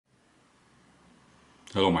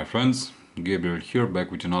Hello my friends, Gabriel here,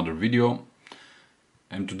 back with another video,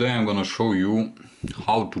 and today I'm gonna show you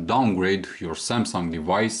how to downgrade your Samsung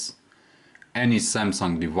device, any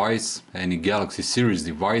Samsung device, any Galaxy series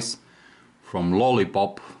device, from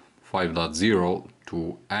Lollipop 5.0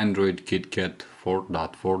 to Android Kitkat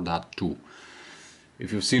 4.4.2.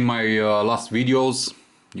 If you've seen my last videos,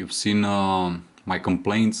 you've seen my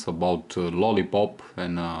complaints about Lollipop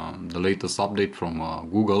and the latest update from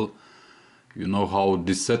Google. You know how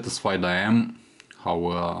dissatisfied I am,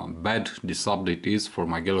 how bad this update is for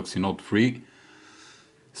my Galaxy Note 3.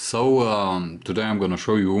 So today I'm gonna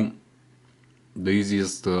show you the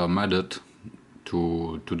easiest method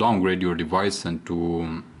to downgrade your device and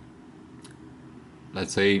to,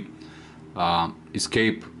 let's say,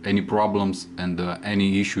 escape any problems and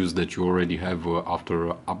any issues that you already have after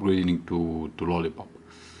upgrading to Lollipop.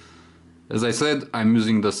 As I said, I'm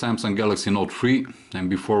using the Samsung Galaxy Note 3, and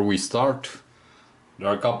before we start, there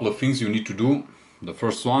are a couple of things you need to do. The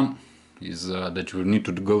first one is that you need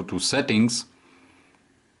to go to Settings,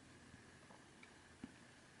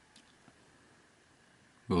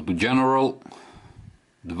 go to General,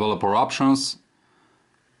 Developer Options,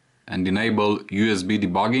 and enable USB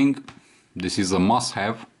debugging. This is a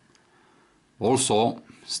must-have. Also,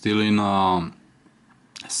 still in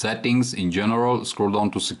Settings, in General, scroll down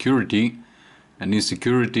to Security, and in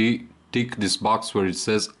Security tick this box where it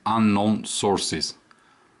says Unknown Sources.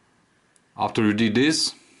 After you did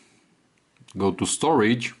this, go to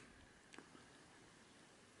Storage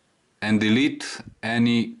and delete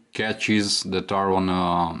any caches that are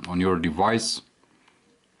on your device.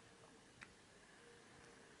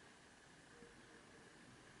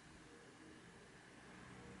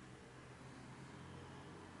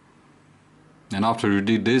 And after you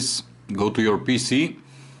did this, go to your PC.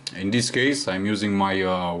 In this case, I'm using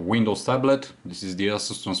my Windows tablet. This is the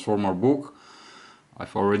Asus Transformer book.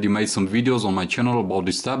 I've already made some videos on my channel about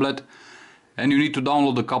this tablet. And you need to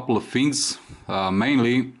download a couple of things.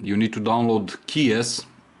 Mainly, you need to download keys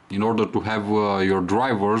in order to have your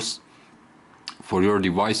drivers for your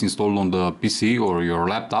device installed on the PC or your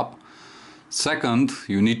laptop. Second,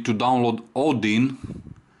 you need to download Odin,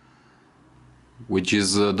 which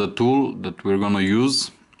is the tool that we're gonna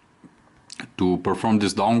use to perform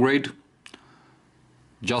this downgrade.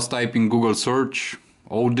 Just type in Google search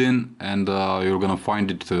Odin and you're gonna find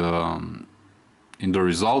it in the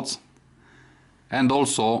results. And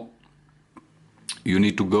also you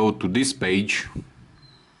need to go to this page,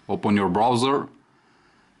 open your browser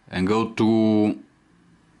and go to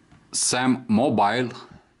Sam Mobile.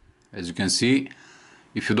 As you can see,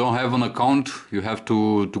 if you don't have an account, you have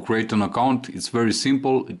to create an account. It's very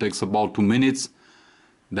simple, it takes about 2 minutes.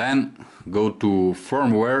 Then go to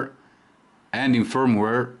firmware, and in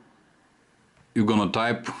firmware you're gonna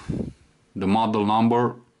type the model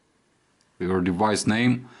number, your device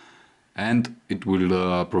name, and it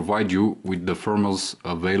will provide you with the firmwares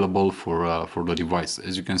available for the device.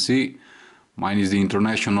 As you can see, mine is the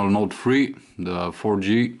International Note 3, the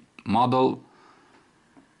 4G model,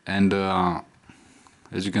 and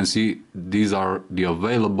as you can see, these are the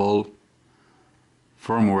available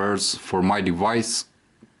firmwares for my device.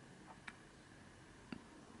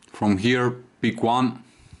 From here, pick one.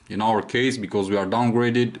 In our case, because we are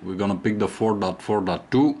downgraded, we're gonna pick the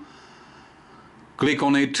 4.4.2. Click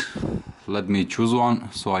on it. Let me choose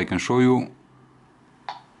one so I can show you.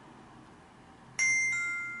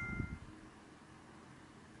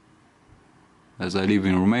 As I live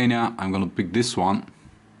in Romania, I'm gonna pick this one.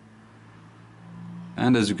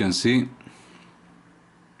 And as you can see,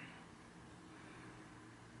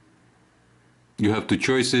 you have two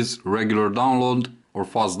choices: regular download or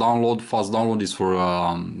fast download. Fast download is for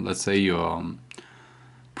let's say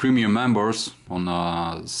premium members on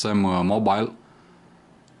Sam Mobile.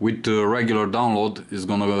 With regular download, it's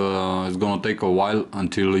gonna take a while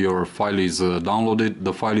until your file is downloaded.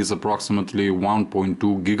 The file is approximately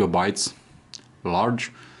 1.2 gigabytes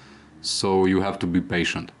large, so you have to be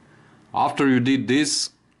patient. After you did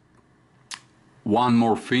this, one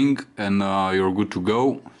more thing and you're good to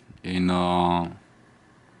go in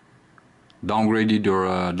downgrading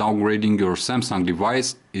your Samsung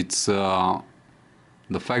device. It's the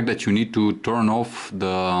fact that you need to turn off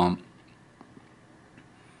the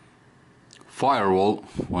firewall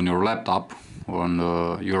on your laptop or on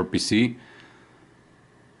your PC,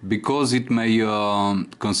 because it may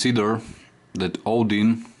consider that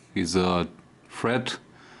Odin is a threat,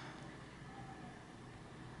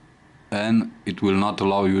 and it will not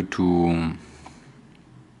allow you to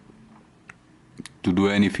do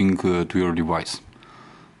anything to your device.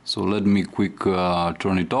 So let me quick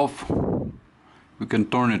turn it off. you can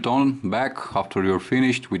turn it on back after you're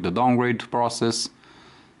finished with the downgrade process,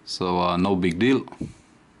 so no big deal.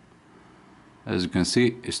 As you can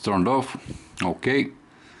see, it's turned off. Okay,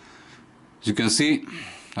 as you can see,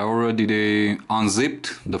 I already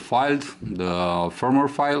unzipped the file, the firmware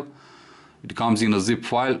file. It comes in a zip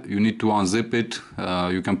file. You need to unzip it.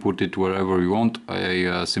 You can put it wherever you want.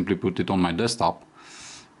 I simply put it on my desktop.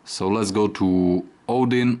 So let's go to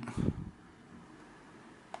Odin,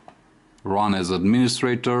 run as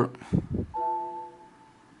administrator.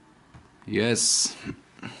 Yes.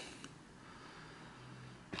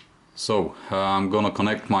 So I'm gonna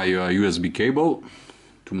connect my USB cable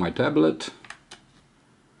to my tablet,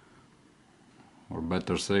 or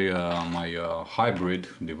better say my hybrid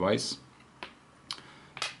device,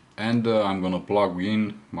 and I'm gonna plug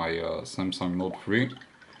in my Samsung Note 3.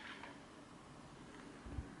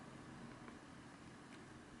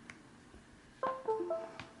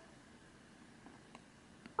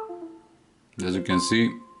 As you can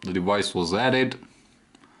see, the device was added.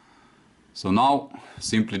 So now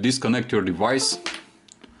simply disconnect your device,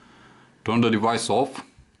 turn the device off,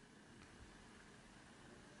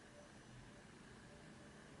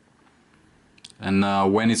 and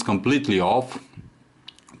when it's completely off,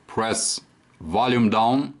 press volume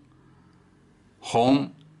down,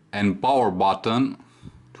 home and power button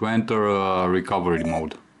to enter recovery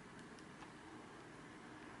mode.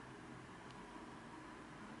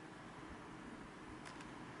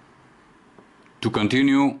 To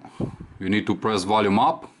continue, you need to press volume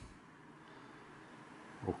up.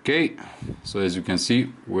 Okay, so as you can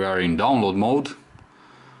see, we are in download mode.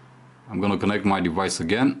 I'm gonna connect my device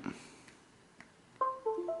again.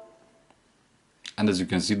 And as you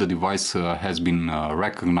can see, the device has been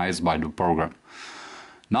recognized by the program.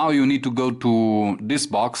 Now you need to go to this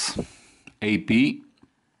box, AP,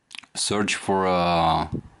 search for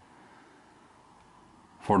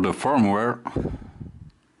the firmware.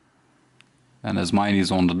 And as mine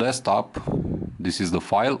is on the desktop, this is the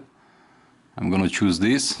file. I'm gonna choose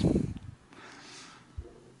this.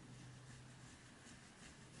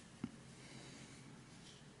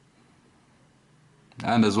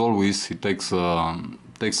 And as always, it takes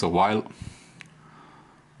a while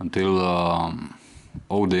until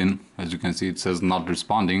Odin, as you can see, it says not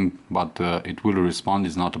responding, but it will respond,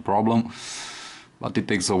 it's not a problem. But it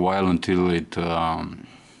takes a while until it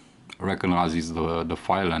recognizes the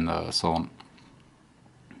file and so on.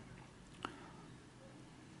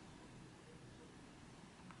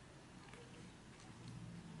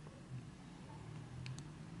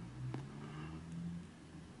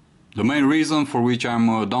 The main reason for which I'm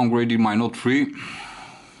downgrading my Note 3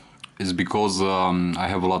 is because I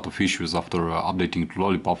have a lot of issues after updating to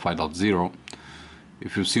Lollipop 5.0.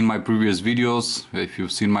 If you've seen my previous videos, if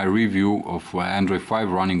you've seen my review of Android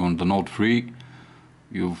 5 running on the Note 3,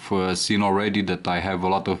 you've seen already that I have a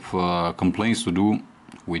lot of complaints to do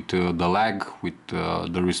with the lag, with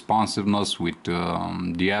the responsiveness, with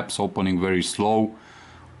the apps opening very slow,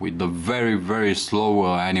 with the very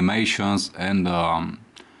slow animations, and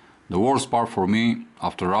the worst part for me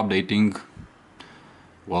after updating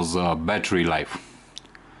was battery life.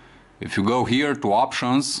 If you go here to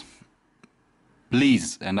options,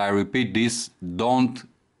 please, and I repeat this, don't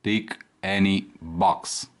tick any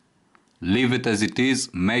box. Leave it as it is.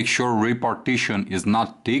 Make sure repartition is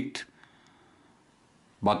not ticked,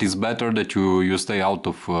 but it's better that you stay out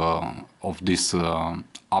of this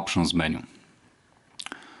options menu.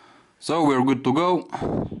 So we're good to go.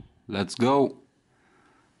 Let's go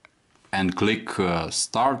and click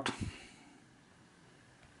start.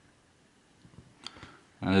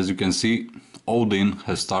 And as you can see, Odin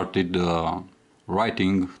has started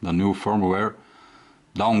writing the new firmware,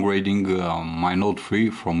 downgrading my Note 3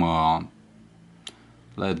 from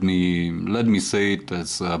let me say it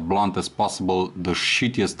as blunt as possible, the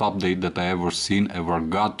shittiest update that I ever seen, ever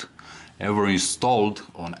got, ever installed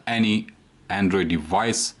on any Android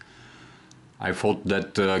device. I thought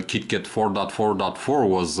that Kitkat 4.4.4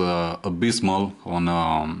 was abysmal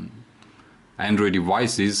on Android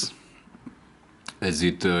devices, as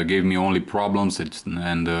it gave me only problems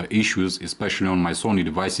and issues, especially on my Sony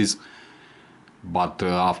devices. But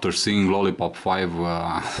after seeing Lollipop 5,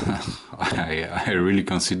 I really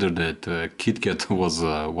consider that Kitkat was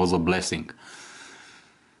a blessing.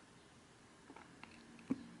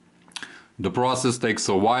 The process takes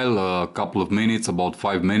a while, a couple of minutes, about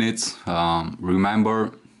 5 minutes.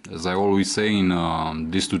 Remember, as I always say in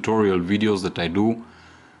these tutorial videos that I do,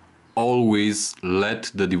 always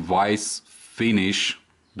let the device finish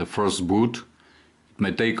the first boot. It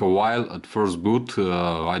may take a while at first boot,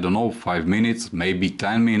 I don't know, 5 minutes, maybe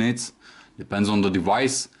 10 minutes, depends on the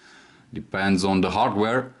device. depends on the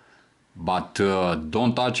hardware, but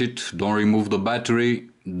don't touch it, don't remove the battery,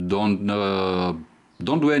 don't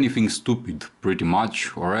do anything stupid pretty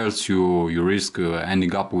much, or else you risk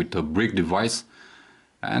ending up with a brick device,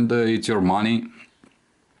 and it's your money.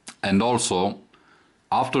 And also,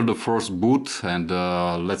 after the first boot and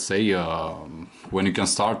let's say when you can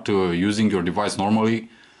start using your device normally,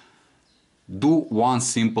 do one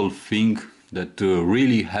simple thing that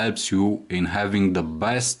really helps you in having the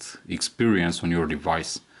best experience on your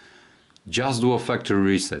device. Just do a factory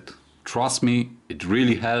reset. Trust me, it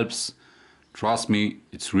really helps. Trust me,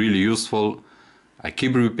 it's really useful. I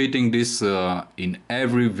keep repeating this in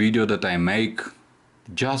every video that I make.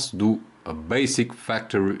 Just do a basic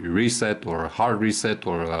factory reset or a hard reset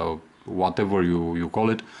or whatever you call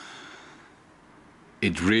it.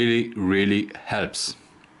 It really helps.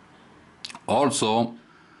 Also,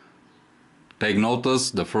 take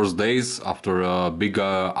notice the first days after a big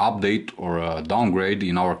update or a downgrade.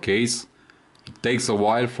 In our case, it takes a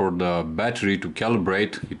while for the battery to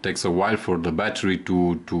calibrate. It takes a while for the battery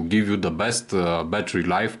to give you the best battery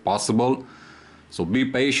life possible. So be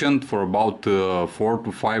patient for about 4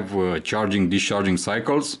 to 5 charging discharging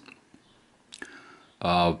cycles.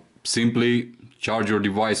 Simply charge your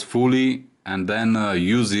device fully and then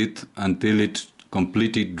use it until it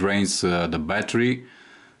completely drains the battery.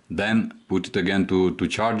 Then put it again to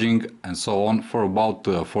charging, and so on for about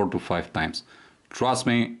 4 to 5 times. Trust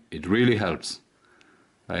me, it really helps.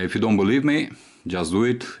 If you don't believe me, just do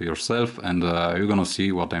it yourself and you're gonna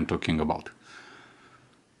see what I'm talking about.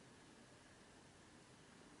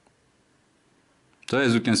 So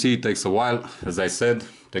as you can see, it takes a while. As I said,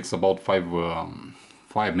 it takes about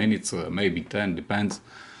 5 minutes, maybe 10, depends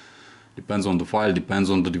on the file, depends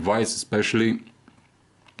on the device especially.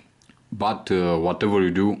 But whatever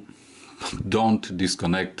you do, don't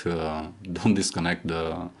disconnect the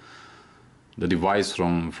device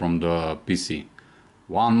from the PC.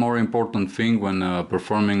 One more important thing when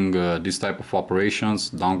performing this type of operations,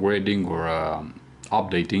 downgrading or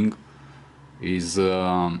updating, is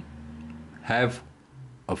have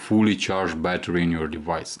a fully charged battery in your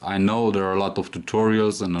device. I know there are a lot of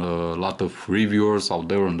tutorials and a lot of reviewers out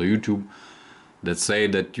there on the YouTube that say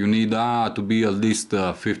that you need to be at least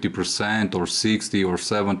 50% or 60 or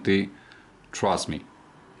 70. Trust me,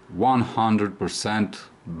 100%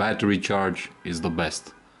 battery charge is the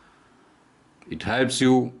best. It helps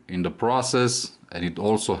you in the process, and it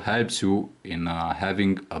also helps you in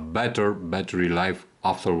having a better battery life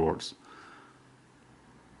afterwards.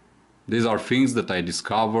 These are things that I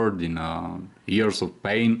discovered in years of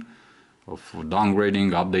pain of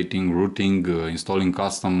downgrading, updating, rooting, installing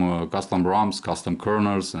custom ROMs, custom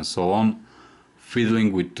kernels, and so on,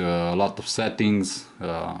 fiddling with a lot of settings.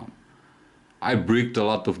 I bricked a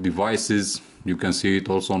lot of devices. You can see it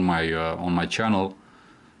also on my channel.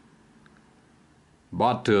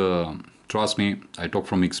 But trust me, I talk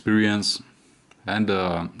from experience, and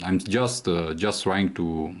I'm just trying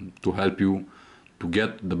to help you to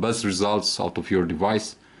get the best results out of your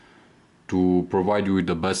device, to provide you with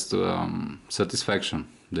the best satisfaction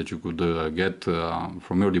that you could get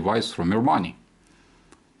from your device, from your money.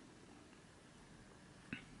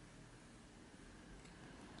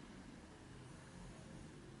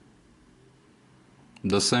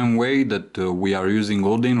 The same way that we are using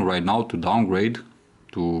Odin right now to downgrade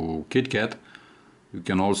to Kitkat, you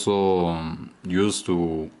can also use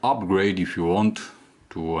to upgrade if you want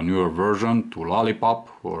to a newer version, to Lollipop,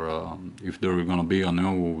 or if there is gonna be a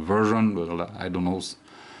new version, I don't know,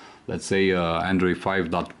 let's say Android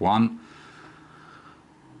 5.1.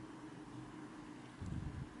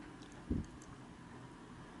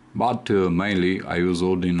 But mainly I use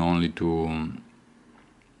Odin only to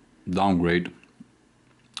downgrade.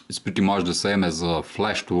 It's pretty much the same as a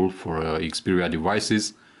flash tool for Xperia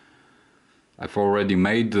devices. I've already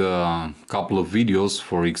made a couple of videos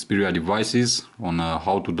for Xperia devices on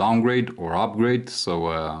how to downgrade or upgrade,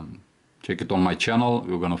 so check it on my channel,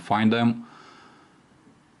 you're gonna find them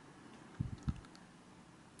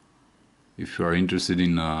if you are interested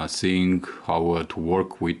in seeing how to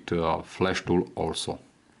work with flash tool also.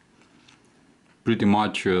 Pretty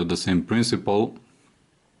much the same principle,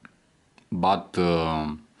 but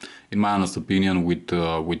in my honest opinion,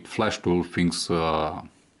 with flash tool things are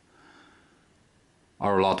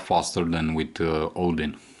a lot faster than with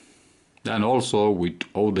Odin. And also with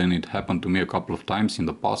Odin, it happened to me a couple of times in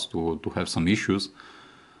the past to have some issues.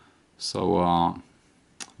 So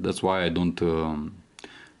that's why I don't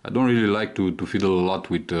really like to fiddle a lot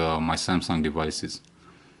with my Samsung devices.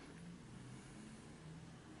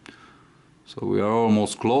 So we are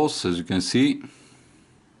almost close, as you can see.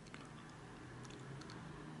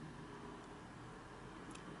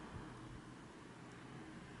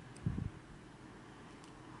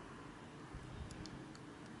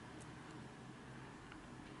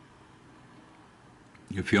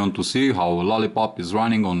 If you want to see how Lollipop is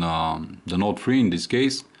running on the Note 3 in this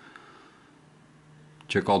case,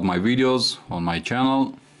 check out my videos on my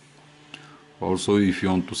channel. Also, if you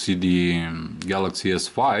want to see the Galaxy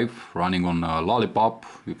S5 running on Lollipop,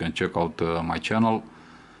 you can check out my channel.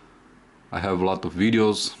 I have a lot of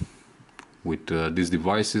videos with these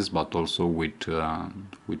devices, but also with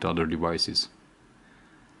other devices.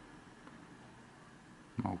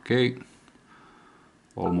 Okay,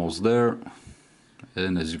 almost there.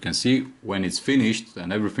 And as you can see, when it's finished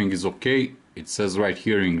and everything is okay, it says right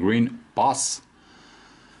here in green, pass.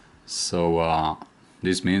 So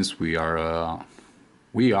this means we are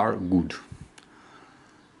good.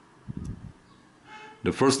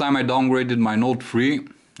 The first time I downgraded my Note 3,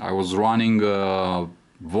 I was running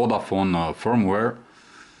Vodafone firmware,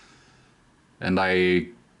 and I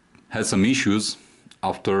had some issues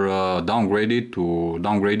after downgrading to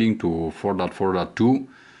 4.4.2.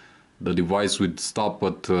 The device would stop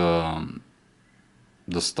at the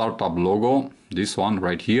startup logo, this one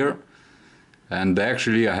right here, and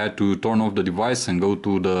actually I had to turn off the device and go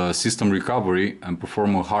to the system recovery and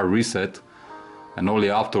perform a hard reset, and only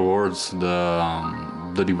afterwards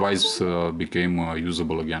the device became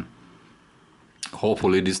usable again.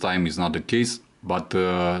 Hopefully this time is not the case, but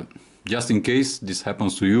just in case this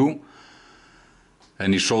happens to you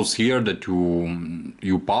and it shows here that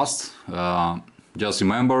you passed, just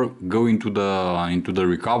remember, go into the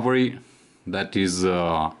recovery, that is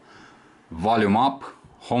volume up,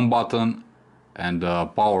 home button and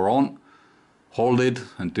power on. Hold it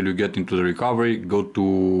until you get into the recovery, go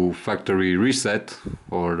to factory reset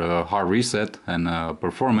or hard reset and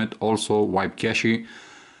perform it. Also wipe cache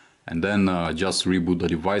and then just reboot the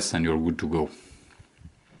device and you're good to go.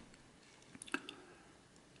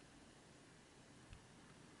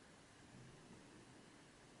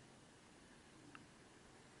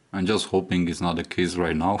 I'm just hoping it's not the case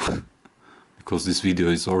right now because this video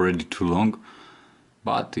is already too long,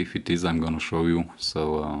 but if it is, I'm gonna show you,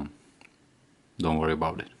 so don't worry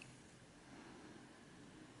about it.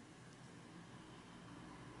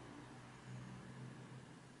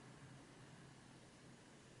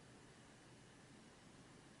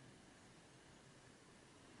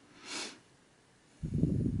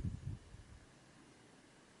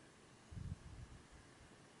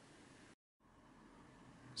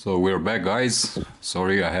 So we're back, guys.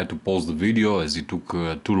 Sorry I had to pause the video as it took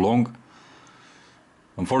too long.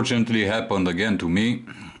 Unfortunately it happened again to me,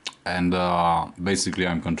 and basically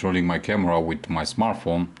I'm controlling my camera with my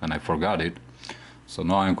smartphone and I forgot it. So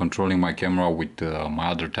now I'm controlling my camera with my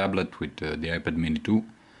other tablet, with the iPad mini 2.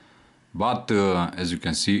 But as you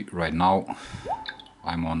can see right now,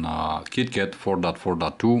 I'm on Kitkat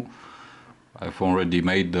 4.4.2. I've already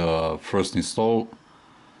made the first install.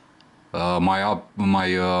 My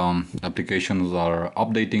applications are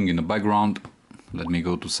updating in the background. Let me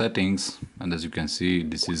go to settings, and as you can see,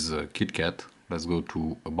 this is Kitkat. Let's go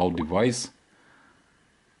to about device,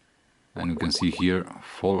 and you can see here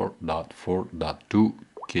 4.4.2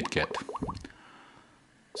 Kitkat.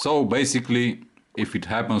 So basically, if it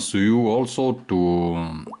happens to you also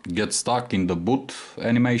to get stuck in the boot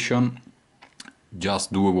animation,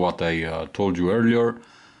 just do what I told you earlier.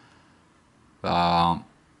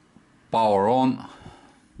 Power on,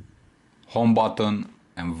 home button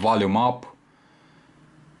and volume up.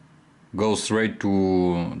 Go straight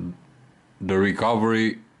to the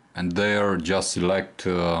recovery and there just select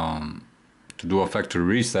to do a factory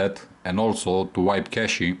reset and also to wipe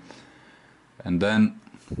cache, and then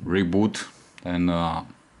reboot, and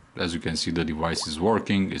as you can see the device is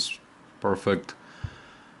working, it's perfect.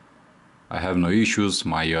 I have no issues.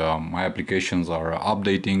 My applications are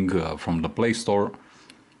updating from the Play Store.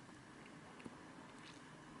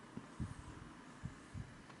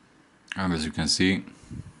 And as you can see,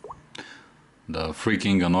 the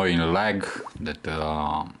freaking annoying lag that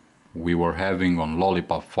we were having on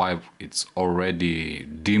Lollipop 5, it's already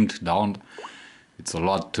dimmed down. It's a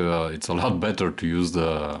lot better to use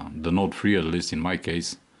the Note 3, at least in my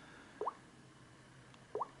case.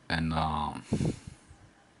 And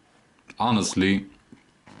honestly,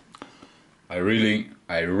 I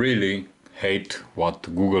really hate what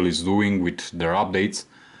Google is doing with their updates.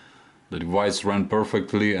 The device ran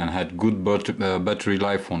perfectly and had good battery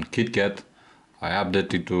life on Kitkat. I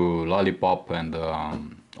updated to Lollipop and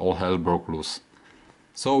all hell broke loose.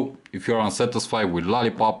 So if you're unsatisfied with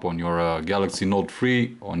Lollipop on your Galaxy Note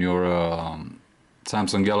 3, on your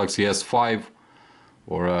Samsung Galaxy S5,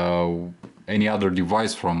 or any other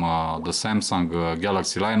device from the Samsung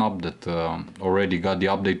Galaxy lineup that already got the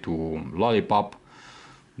update to Lollipop,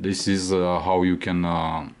 this is how you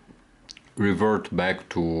can revert back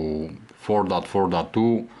to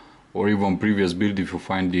 4.4.2 or even previous build if you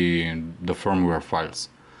find the firmware files.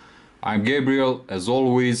 I'm Gabriel. As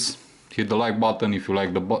always, hit the like button if you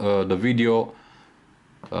like the video,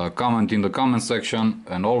 comment in the comment section,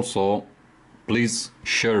 and also please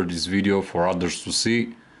share this video for others to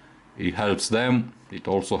see. It helps them, it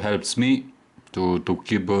also helps me to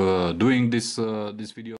keep doing this video.